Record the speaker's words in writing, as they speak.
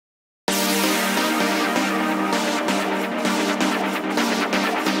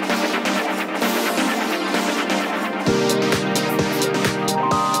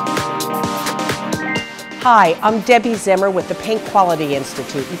Hi, I'm Debbie Zimmer with the Paint Quality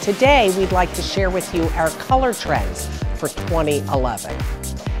Institute, and today we'd like to share with you our color trends for 2011.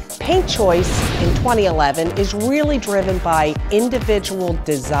 Paint choice in 2011 is really driven by individual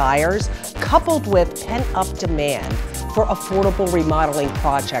desires coupled with pent-up demand for affordable remodeling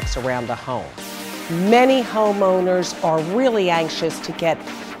projects around the home. Many homeowners are really anxious to get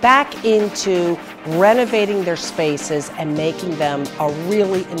back into renovating their spaces and making them a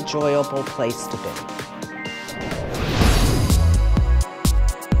really enjoyable place to be.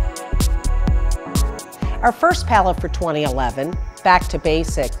 Our first palette for 2011, Back to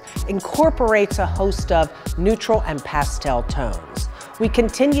Basics, incorporates a host of neutral and pastel tones. We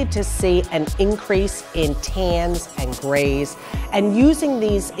continue to see an increase in tans and grays, and using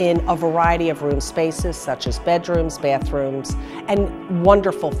these in a variety of room spaces such as bedrooms, bathrooms, and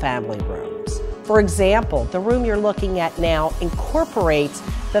wonderful family rooms. For example, the room you're looking at now incorporates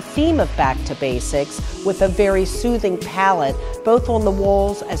the theme of Back to Basics with a very soothing palette, both on the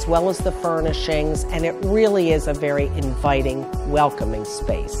walls as well as the furnishings, and it really is a very inviting, welcoming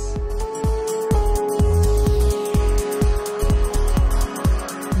space.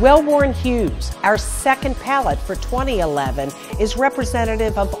 Well-Worn Hues, our second palette for 2011, is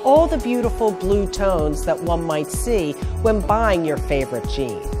representative of all the beautiful blue tones that one might see when buying your favorite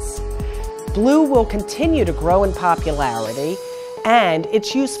jeans. Blue will continue to grow in popularity, and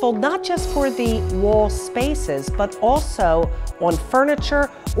it's useful not just for the wall spaces, but also on furniture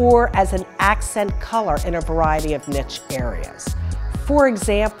or as an accent color in a variety of niche areas. For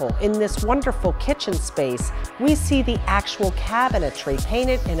example, in this wonderful kitchen space, we see the actual cabinetry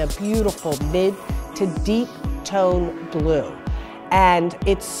painted in a beautiful mid to deep tone blue. And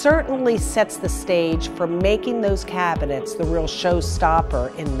it certainly sets the stage for making those cabinets the real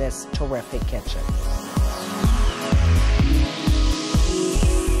showstopper in this terrific kitchen.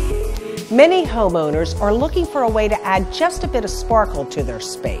 Many homeowners are looking for a way to add just a bit of sparkle to their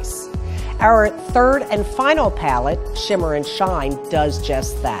space. Our third and final palette, Shimmer and Shine, does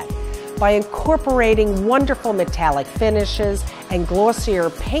just that. By incorporating wonderful metallic finishes and glossier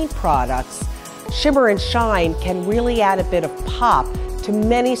paint products, Shimmer and Shine can really add a bit of pop to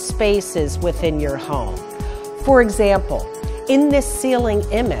many spaces within your home. For example, in this ceiling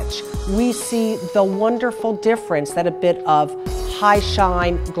image, we see the wonderful difference that a bit of high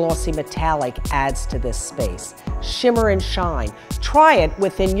shine glossy metallic adds to this space. Shimmer and Shine. Try it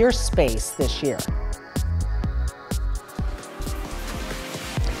within your space this year.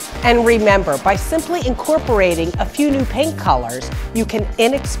 And remember, by simply incorporating a few new paint colors, you can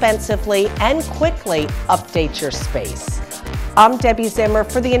inexpensively and quickly update your space. I'm Debbie Zimmer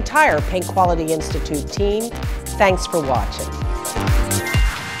for the entire Paint Quality Institute team. Thanks for watching.